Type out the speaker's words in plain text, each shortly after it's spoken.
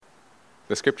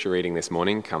The scripture reading this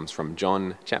morning comes from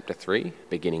John chapter 3,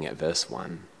 beginning at verse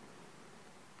 1.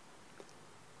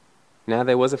 Now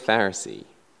there was a Pharisee,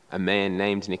 a man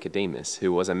named Nicodemus,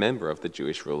 who was a member of the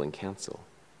Jewish ruling council.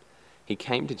 He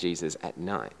came to Jesus at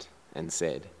night and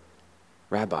said,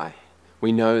 "Rabbi,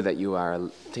 we know that you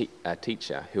are a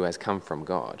teacher who has come from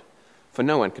God, for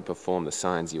no one could perform the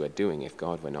signs you are doing if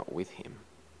God were not with him."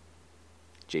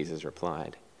 Jesus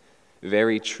replied,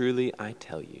 "Very truly I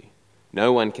tell you,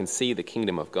 no one can see the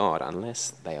kingdom of God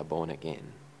unless they are born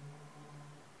again."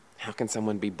 "How can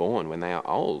someone be born when they are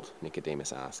old?"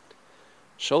 Nicodemus asked.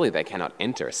 "Surely they cannot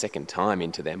enter a second time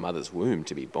into their mother's womb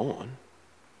to be born."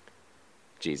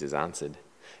 Jesus answered,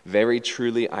 "Very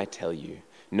truly I tell you,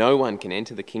 no one can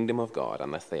enter the kingdom of God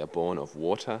unless they are born of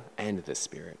water and the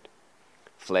Spirit.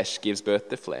 Flesh gives birth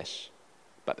to flesh,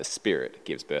 but the Spirit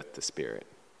gives birth to spirit.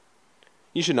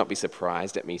 You should not be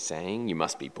surprised at me saying, 'You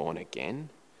must be born again.'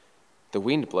 The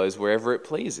wind blows wherever it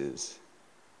pleases.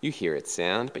 You hear its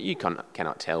sound, but you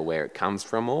cannot tell where it comes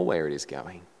from or where it is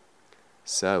going.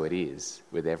 So it is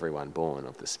with everyone born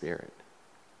of the Spirit."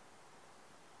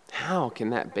 "How can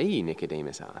that be?"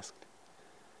 Nicodemus asked.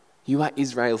 "You are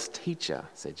Israel's teacher,"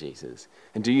 said Jesus,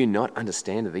 "and do you not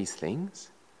understand these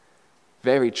things?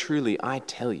 Very truly I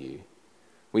tell you,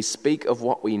 we speak of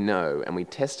what we know and we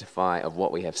testify of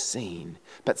what we have seen,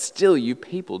 but still you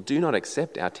people do not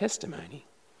accept our testimony.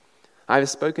 I have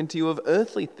spoken to you of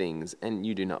earthly things and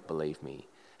you do not believe me.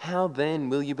 How then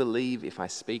will you believe if I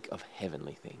speak of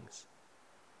heavenly things?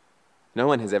 No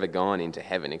one has ever gone into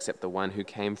heaven except the one who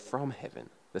came from heaven,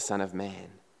 the Son of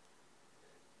Man.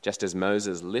 Just as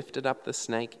Moses lifted up the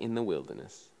snake in the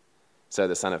wilderness, so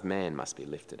the Son of Man must be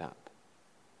lifted up,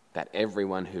 that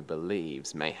everyone who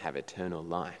believes may have eternal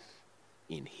life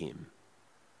in him."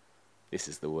 This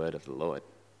is the word of the Lord.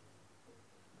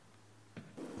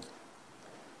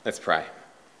 Let's pray.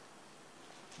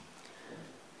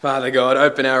 Father God,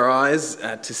 open our eyes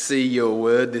to see your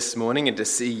word this morning and to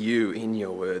see you in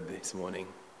your word this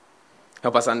morning.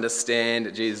 Help us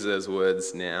understand Jesus'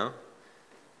 words now.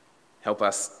 Help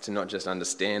us to not just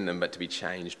understand them, but to be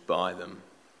changed by them.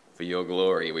 For your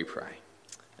glory, we pray.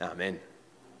 Amen.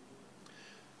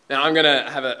 Now, I'm going to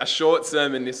have a short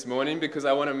sermon this morning because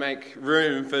I want to make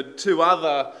room for two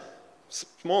other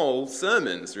small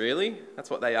sermons, really. That's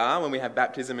what they are when we have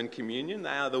baptism and communion. They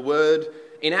are the word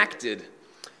enacted.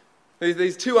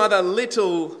 These two other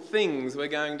little things we're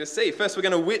going to see. First, we're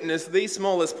going to witness the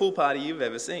smallest pool party you've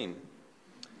ever seen.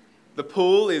 The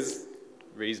pool is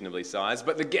reasonably sized,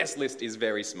 but the guest list is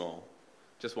very small.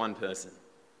 Just one person.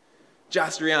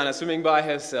 Just Rihanna swimming by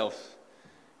herself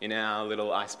in our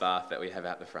little ice bath that we have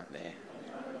out the front there.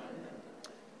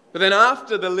 But then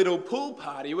after the little pool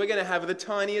party, we're going to have the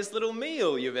tiniest little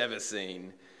meal you've ever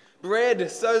seen.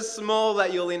 Bread so small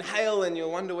that you'll inhale and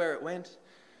you'll wonder where it went.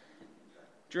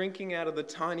 Drinking out of the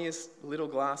tiniest little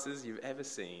glasses you've ever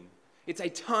seen. It's a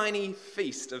tiny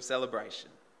feast of celebration.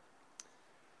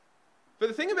 But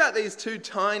the thing about these two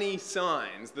tiny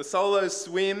signs, the solo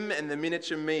swim and the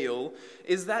miniature meal,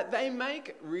 is that they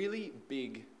make really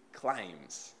big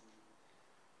claims.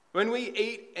 When we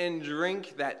eat and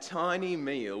drink that tiny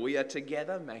meal, we are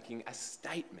together making a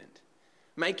statement,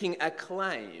 making a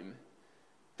claim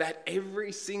that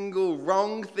every single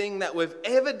wrong thing that we've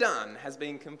ever done has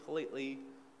been completely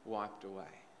wiped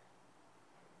away.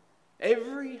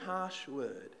 Every harsh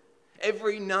word,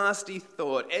 every nasty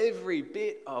thought, every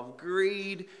bit of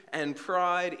greed and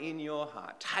pride in your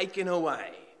heart taken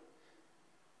away.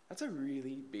 That's a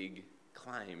really big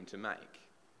claim to make.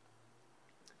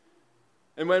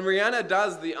 And when Rihanna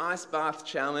does the ice bath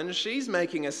challenge, she's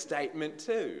making a statement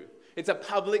too. It's a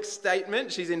public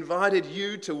statement. She's invited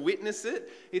you to witness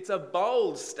it. It's a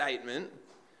bold statement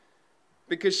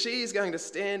because she's going to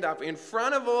stand up in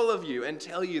front of all of you and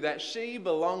tell you that she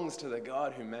belongs to the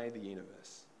God who made the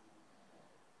universe.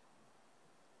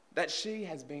 That she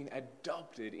has been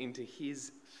adopted into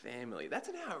his family. That's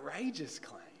an outrageous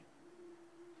claim.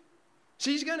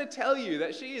 She's going to tell you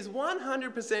that she is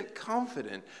 100%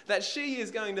 confident that she is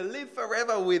going to live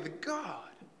forever with God.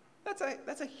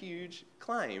 That's a huge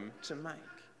claim to make.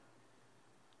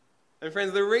 And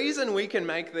friends, the reason we can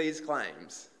make these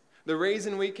claims, the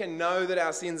reason we can know that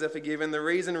our sins are forgiven, the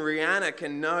reason Rihanna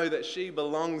can know that she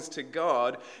belongs to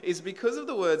God is because of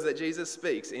the words that Jesus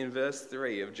speaks in verse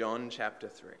 3 of John chapter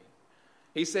 3.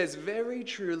 He says, "Very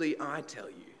truly I tell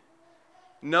you,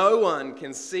 no one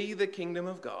can see the kingdom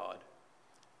of God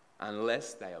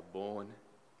unless they are born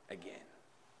again."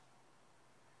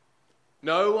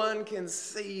 No one can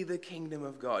see the kingdom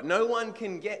of God. No one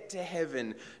can get to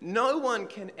heaven. No one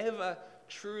can ever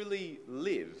truly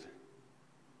live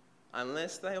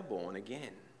unless they are born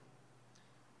again.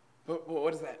 But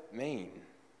what does that mean?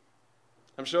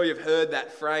 I'm sure you've heard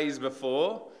that phrase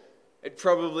before. It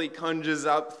probably conjures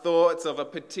up thoughts of a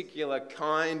particular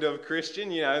kind of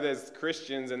Christian. You know, there's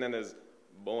Christians and then there's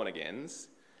born-agains.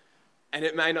 And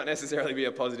it may not necessarily be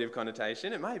a positive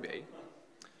connotation. It may be.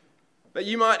 But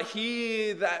you might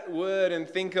hear that word and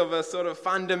think of a sort of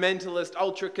fundamentalist,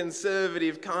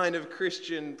 ultra-conservative kind of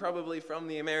Christian, probably from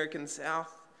the American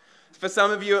South. For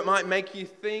some of you, it might make you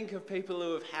think of people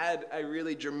who have had a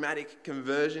really dramatic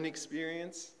conversion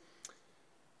experience.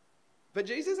 But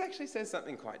Jesus actually says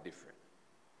something quite different.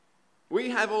 We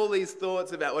have all these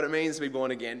thoughts about what it means to be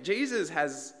born again. Jesus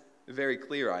has a very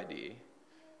clear idea,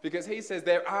 because he says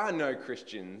there are no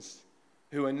Christians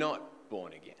who are not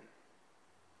born again.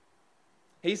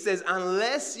 He says,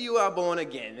 unless you are born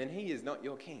again, then he is not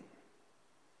your king.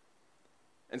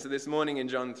 And so this morning in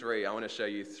John 3, I want to show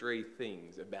you 3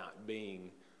 things about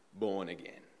being born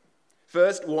again.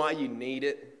 First, why you need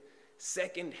it.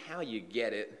 Second, how you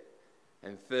get it.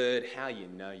 And third, how you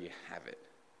know you have it.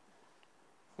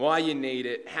 Why you need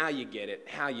it, how you get it,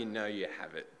 how you know you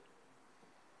have it.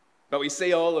 But we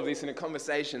see all of this in a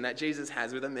conversation that Jesus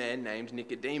has with a man named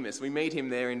Nicodemus. We meet him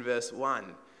there in verse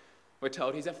 1. We're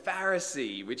told he's a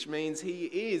Pharisee, which means he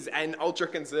is an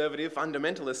ultra-conservative,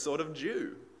 fundamentalist sort of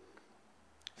Jew.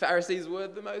 Pharisees were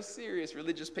the most serious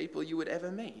religious people you would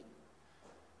ever meet.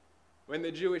 When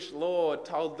the Jewish law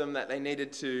told them that they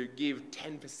needed to give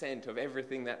 10% of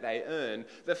everything that they earn,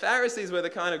 the Pharisees were the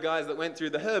kind of guys that went through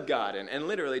the herb garden and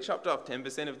literally chopped off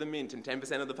 10% of the mint and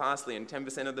 10% of the parsley and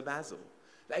 10% of the basil.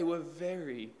 They were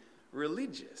very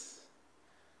religious.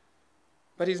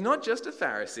 But he's not just a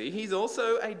Pharisee, he's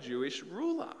also a Jewish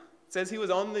ruler. It says he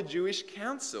was on the Jewish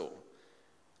council.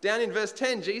 Down in verse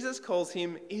 10, Jesus calls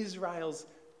him Israel's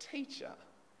teacher.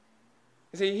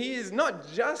 You see, he is not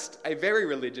just a very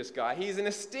religious guy, he is an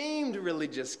esteemed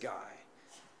religious guy.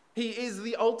 He is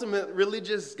the ultimate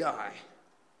religious guy.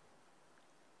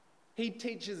 He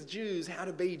teaches Jews how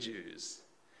to be Jews.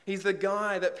 He's the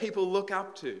guy that people look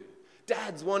up to.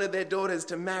 Dads wanted their daughters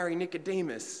to marry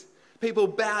Nicodemus. People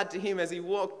bowed to him as he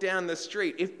walked down the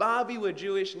street. If Barbie were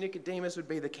Jewish, Nicodemus would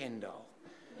be the Ken doll.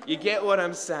 You get what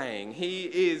I'm saying? He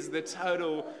is the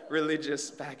total religious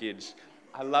package.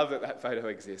 I love that that photo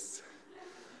exists.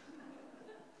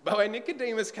 But when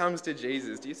Nicodemus comes to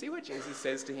Jesus, do you see what Jesus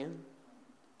says to him?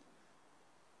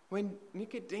 When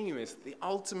Nicodemus, the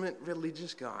ultimate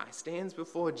religious guy, stands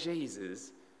before Jesus,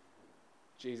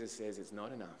 Jesus says it's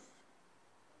not enough.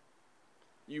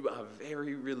 You are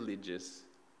very religious,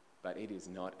 but it is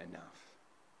not enough.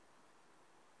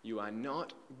 You are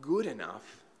not good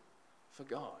enough for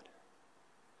God.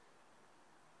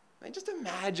 And just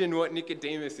imagine what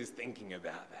Nicodemus is thinking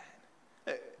about that.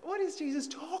 What is Jesus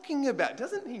talking about?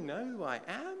 Doesn't he know who I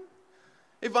am?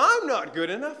 If I'm not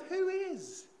good enough, who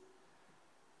is?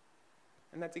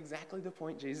 And that's exactly the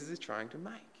point Jesus is trying to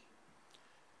make.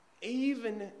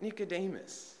 Even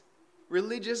Nicodemus,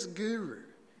 religious guru,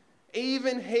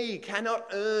 even he cannot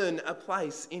earn a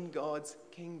place in God's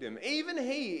kingdom. Even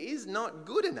he is not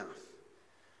good enough.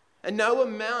 And no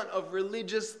amount of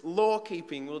religious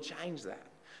law-keeping will change that.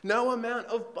 No amount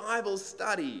of Bible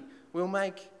study will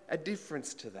make a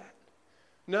difference to that.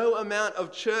 No amount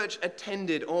of church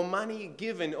attended or money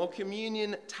given or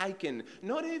communion taken,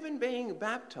 not even being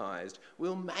baptized,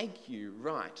 will make you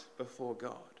right before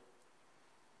God.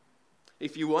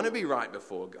 If you want to be right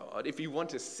before God, if you want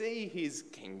to see his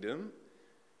kingdom,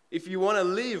 if you want to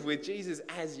live with Jesus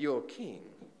as your king,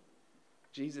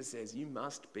 Jesus says you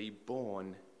must be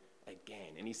born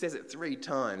again. And he says it 3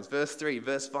 times. Verse 3,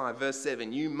 verse 5, verse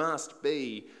 7. You must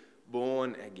be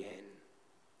born again.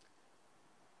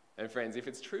 And friends, if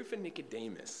it's true for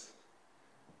Nicodemus,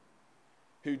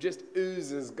 who just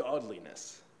oozes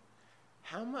godliness,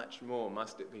 how much more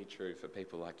must it be true for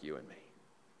people like you and me?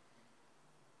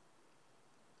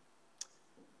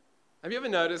 Have you ever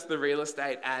noticed the real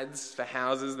estate ads for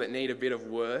houses that need a bit of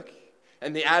work?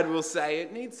 And the ad will say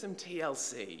it needs some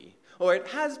TLC, or it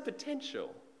has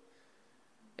potential.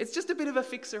 It's just a bit of a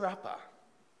fixer-upper.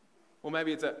 Or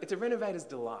maybe it's a renovator's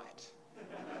delight.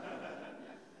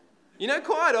 You know,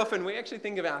 quite often we actually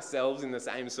think of ourselves in the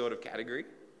same sort of category.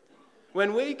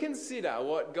 When we consider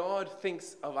what God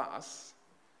thinks of us,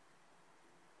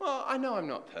 well, I know I'm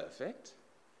not perfect,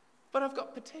 but I've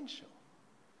got potential.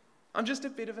 I'm just a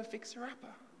bit of a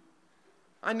fixer-upper.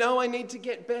 I know I need to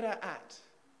get better at.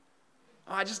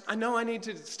 I know I need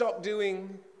to stop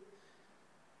doing.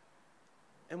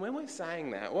 And when we're saying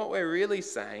that, what we're really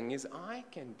saying is I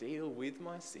can deal with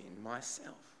my sin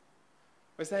myself.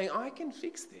 We're saying I can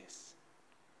fix this.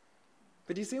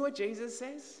 But do you see what Jesus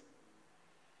says?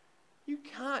 You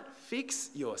can't fix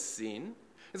your sin.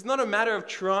 It's not a matter of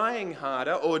trying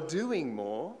harder or doing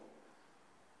more.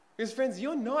 Because friends,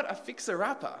 you're not a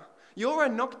fixer-upper. You're a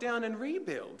knock-down and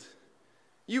rebuild.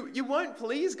 You won't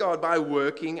please God by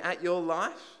working at your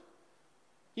life.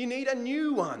 You need a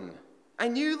new one, a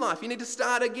new life. You need to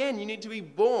start again. You need to be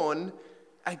born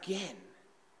again.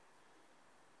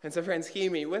 And so friends,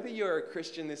 hear me. Whether you're a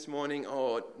Christian this morning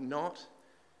or not,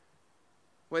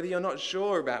 whether you're not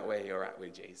sure about where you're at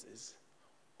with Jesus,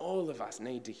 all of us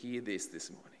need to hear this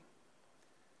morning.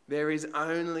 There is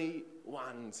only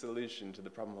one solution to the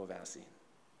problem of our sin.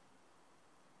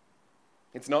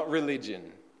 It's not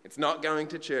religion. It's not going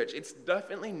to church. It's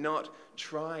definitely not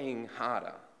trying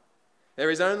harder.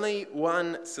 There is only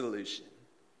one solution.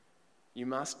 You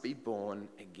must be born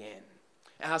again.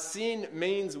 Our sin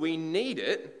means we need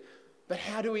it, but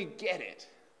how do we get it?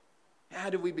 How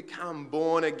do we become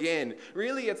born again?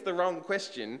 Really, it's the wrong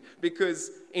question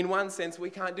because in one sense, we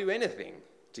can't do anything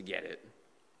to get it.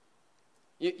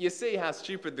 You see how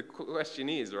stupid the question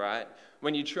is, right?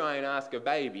 When you try and ask a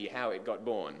baby how it got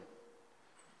born.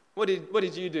 What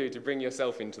did you do to bring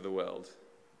yourself into the world?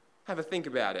 Have a think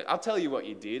about it. I'll tell you what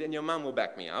you did, and your mum will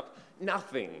back me up.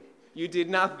 Nothing. You did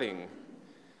nothing.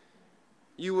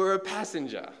 You were a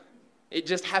passenger. It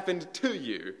just happened to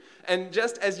you. And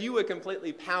just as you were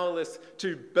completely powerless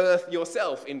to birth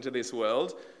yourself into this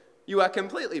world, you are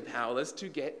completely powerless to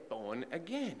get born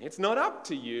again. It's not up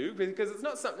to you because it's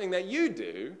not something that you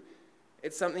do.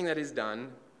 It's something that is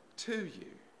done to you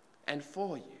and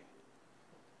for you.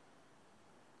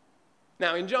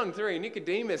 Now, in John 3,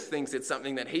 Nicodemus thinks it's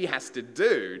something that he has to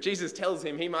do. Jesus tells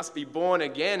him he must be born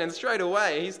again, and straight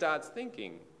away he starts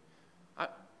thinking,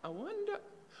 I wonder...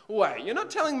 Wait, you're not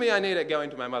telling me I need to go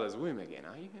into my mother's womb again,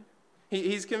 are you?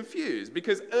 He's confused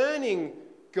because earning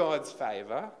God's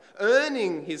favour,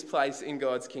 earning his place in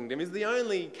God's kingdom is the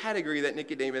only category that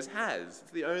Nicodemus has.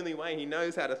 It's the only way he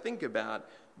knows how to think about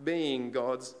being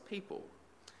God's people.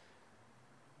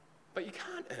 But you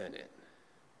can't earn it.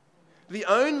 The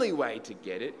only way to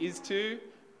get it is to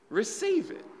receive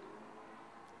it.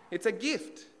 It's a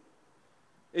gift.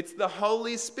 It's the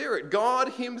Holy Spirit, God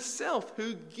himself,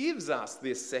 who gives us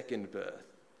this second birth.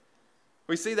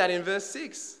 We see that in verse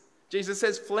 6. Jesus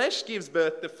says flesh gives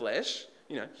birth to flesh.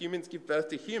 Humans give birth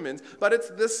to humans. But it's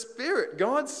the Spirit,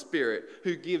 God's Spirit,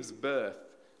 who gives birth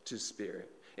to spirit.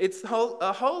 It's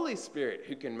a Holy Spirit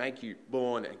who can make you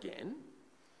born again.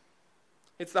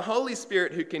 It's the Holy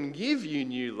Spirit who can give you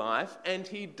new life, and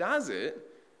he does it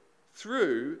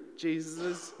through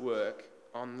Jesus' work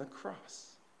on the cross.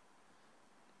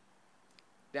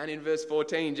 Down in verse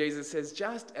 14, Jesus says,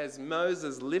 just as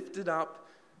Moses lifted up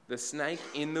the snake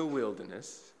in the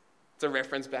wilderness, it's a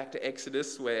reference back to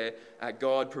Exodus where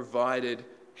God provided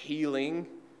healing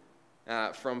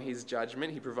from his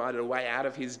judgment. He provided a way out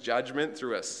of his judgment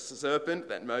through a serpent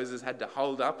that Moses had to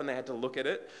hold up and they had to look at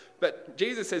it. But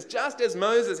Jesus says, just as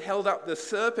Moses held up the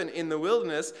serpent in the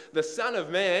wilderness, the Son of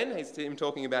Man, he's him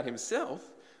talking about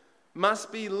himself, must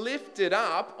be lifted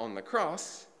up on the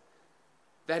cross,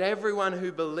 that everyone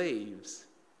who believes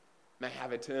may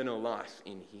have eternal life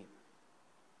in him.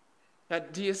 Now,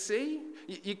 do you see?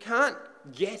 You can't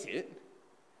get it.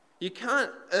 You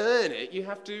can't earn it. You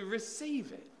have to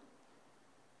receive it.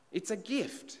 It's a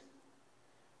gift.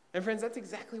 And friends, that's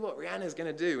exactly what Rihanna's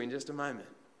going to do in just a moment.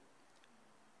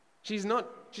 She's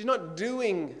not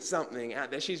doing something out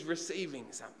there. She's receiving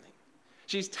something.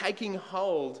 She's taking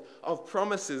hold of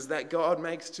promises that God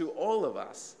makes to all of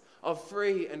us, of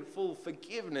free and full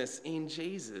forgiveness in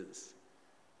Jesus.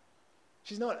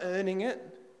 She's not earning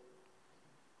it.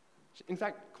 In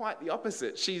fact, quite the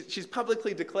opposite. She's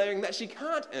publicly declaring that she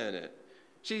can't earn it.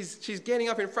 She's getting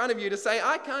up in front of you to say,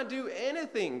 I can't do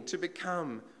anything to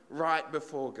become right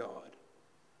before God,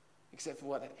 except for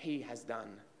what he has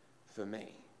done for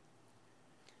me.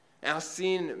 Our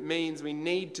sin means we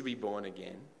need to be born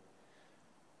again.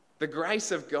 The grace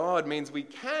of God means we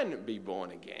can be born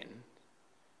again.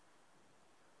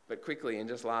 But quickly and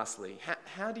just lastly,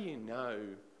 how do you know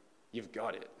you've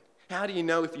got it? How do you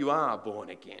know if you are born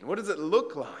again? What does it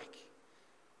look like?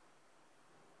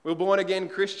 Will born again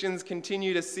Christians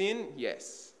continue to sin?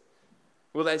 Yes.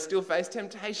 Will they still face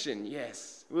temptation?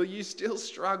 Yes. Will you still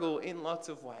struggle in lots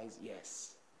of ways?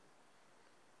 Yes.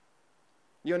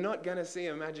 You're not going to see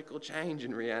a magical change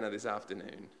in Rihanna this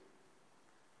afternoon.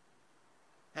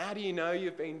 How do you know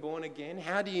you've been born again?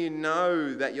 How do you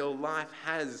know that your life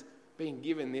has been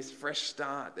given this fresh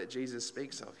start that Jesus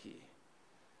speaks of here?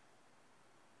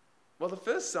 Well, the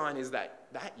first sign is that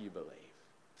you believe.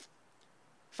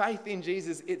 Faith in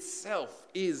Jesus itself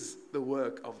is the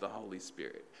work of the Holy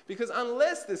Spirit. Because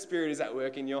unless the Spirit is at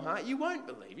work in your heart, you won't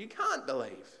believe. You can't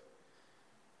believe.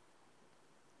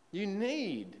 You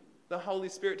need the Holy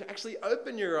Spirit to actually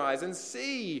open your eyes and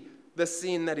see the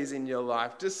sin that is in your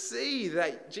life, to see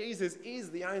that Jesus is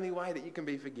the only way that you can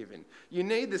be forgiven. You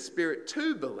need the Spirit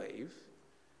to believe.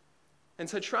 And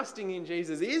so trusting in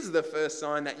Jesus is the first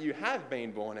sign that you have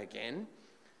been born again.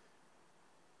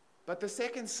 But the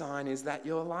second sign is that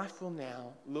your life will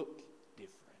now look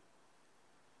different.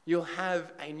 You'll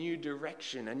have a new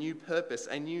direction, a new purpose,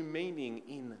 a new meaning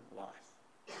in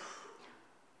life.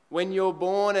 When you're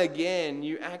born again,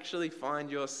 you actually find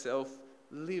yourself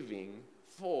living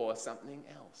for something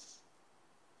else.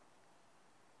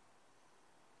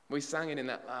 We sang it in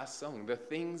that last song, "The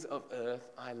things of earth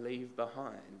I leave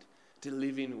behind to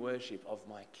live in worship of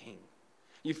my King."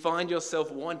 You find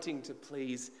yourself wanting to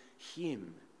please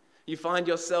him. You find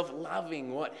yourself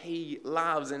loving what he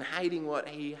loves and hating what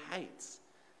he hates.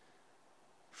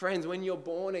 Friends, when you're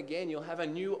born again, you'll have a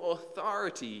new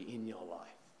authority in your life.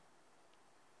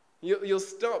 You'll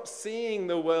stop seeing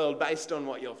the world based on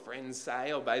what your friends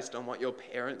say, or based on what your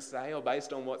parents say, or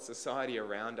based on what society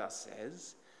around us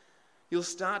says. You'll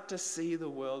start to see the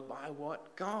world by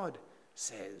what God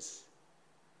says.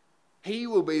 He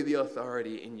will be the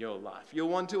authority in your life. You'll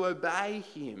want to obey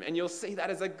him, and you'll see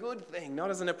that as a good thing, not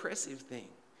as an oppressive thing.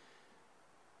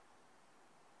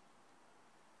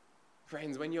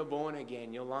 Friends, when you're born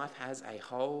again, your life has a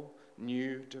whole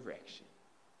new direction.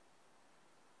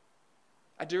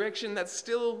 A direction that's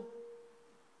still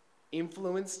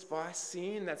influenced by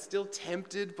sin, that's still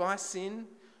tempted by sin,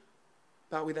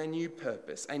 but with a new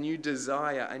purpose, a new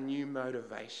desire, a new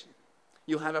motivation.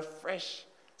 You'll have a fresh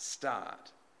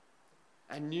start,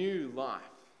 a new life.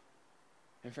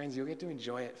 And friends, you'll get to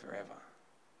enjoy it forever.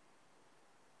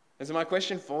 And so my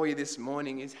question for you this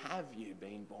morning is, have you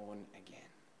been born again?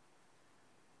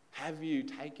 Have you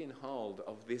taken hold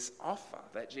of this offer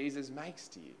that Jesus makes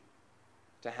to you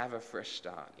to have a fresh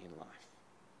start in life?